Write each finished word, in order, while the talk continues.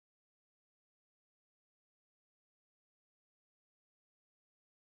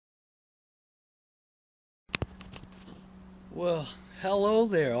Well, hello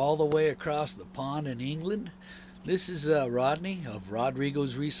there, all the way across the pond in England. This is Rodney of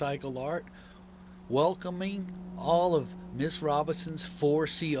Rodrigo's Recycled Art, welcoming all of Miss Robinson's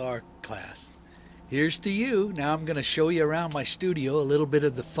 4CR class. Here's to you. Now I'm going to show you around my studio a little bit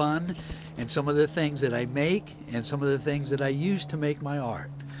of the fun and some of the things that I make and some of the things that I use to make my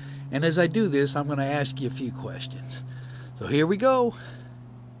art. And as I do this, I'm going to ask you a few questions. So here we go.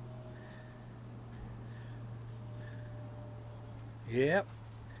 Yep,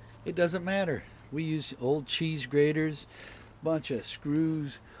 it doesn't matter. We use old cheese graters, bunch of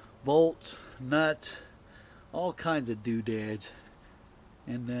screws, bolts, nuts, all kinds of doodads.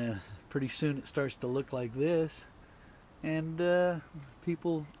 And pretty soon it starts to look like this. And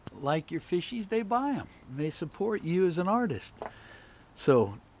people like your fishies, they buy them. They support you as an artist.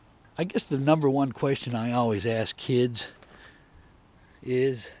 So I guess the number one question I always ask kids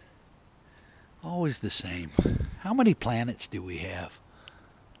is always the same. How many planets do we have?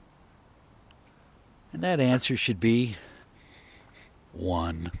 And that answer should be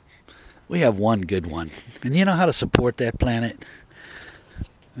one. We have one good one. And you know how to support that planet?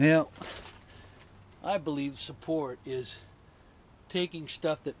 Well, I believe support is taking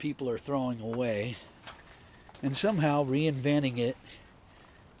stuff that people are throwing away and somehow reinventing it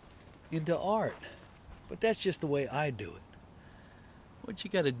into art. But that's just the way I do it. What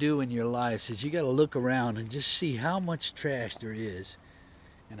you got to do in your life is you got to look around and just see how much trash there is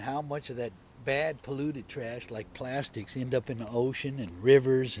and how much of that bad polluted trash like plastics end up in the ocean and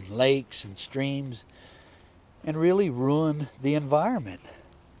rivers and lakes and streams and really ruin the environment.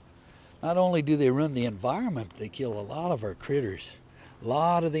 Not only do they ruin the environment, but they kill a lot of our critters. A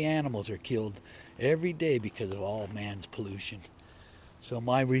lot of the animals are killed every day because of all man's pollution. So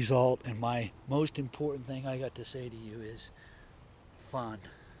my result and my most important thing I got to say to you is fun.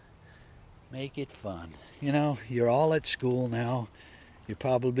 Make it fun. You know, you're all at school now. You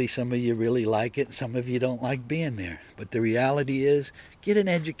probably, some of you really like it, some of you don't like being there. But the reality is, get an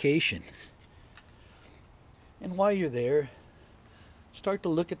education. And while you're there, start to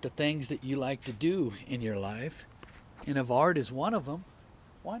look at the things that you like to do in your life. And if art is one of them,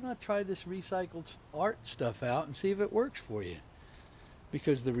 why not try this recycled art stuff out and see if it works for you?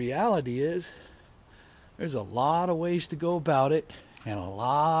 Because the reality is, there's a lot of ways to go about it and a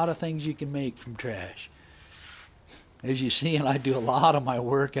lot of things you can make from trash. As you see, and I do a lot of my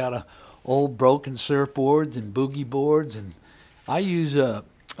work out of old broken surfboards and boogie boards, and I use a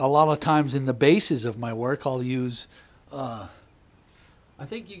lot of times in the bases of my work I'll use I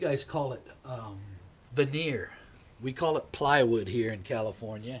think you guys call it veneer. We call it plywood here in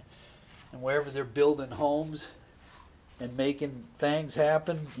California. And wherever they're building homes and making things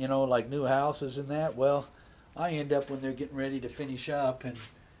happen, you know, like new houses and that, well, I end up when they're getting ready to finish up and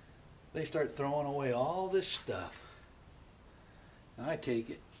they start throwing away all this stuff. And I take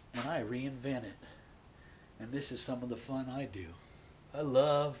it and I reinvent it. And this is some of the fun I do. I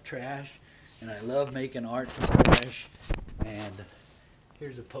love trash and I love making art from trash. And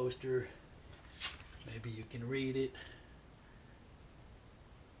here's a poster. Maybe you can read it.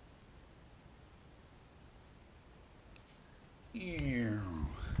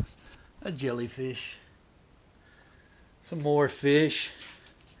 A jellyfish. Some more fish.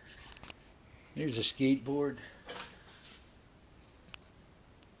 Here's a skateboard.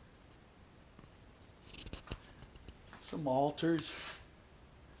 Some altars.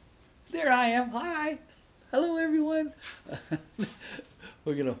 There I am. Hi. Hello, everyone.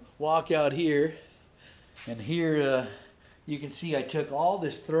 We're going to walk out here. And here you can see I took all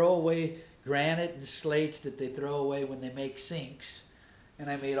this throwaway granite and slates that they throw away when they make sinks.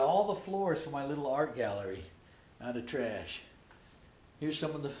 And I made all the floors for my little art gallery out of trash. Here's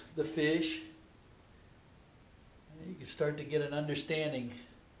some of the fish. You can start to get an understanding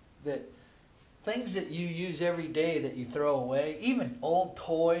that things that you use every day that you throw away, even old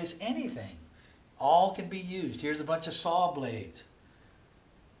toys, anything, all can be used. Here's a bunch of saw blades.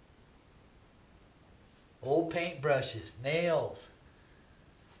 Old paint brushes, nails.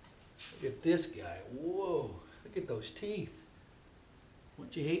 Look at this guy. Whoa, look at those teeth.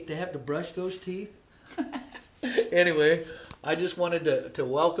 Wouldn't you hate to have to brush those teeth? Anyway, I just wanted to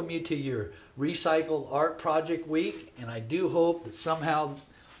welcome you to your Recycled Art Project Week, and I do hope that somehow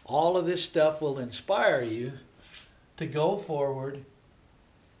all of this stuff will inspire you to go forward,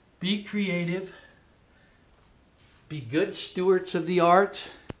 be creative, be good stewards of the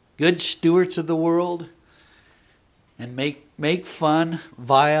arts, good stewards of the world, and make fun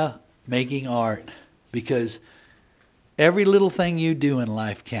via making art, because every little thing you do in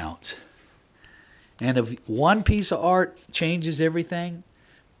life counts. And if one piece of art changes everything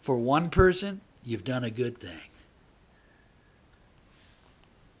for one person, you've done a good thing.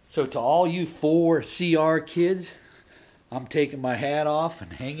 So to all you 4CR kids, I'm taking my hat off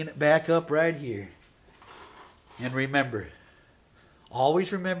and hanging it back up right here. And remember,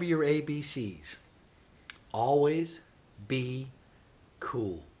 always remember your ABCs. Always be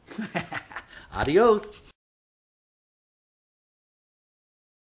cool. Adios.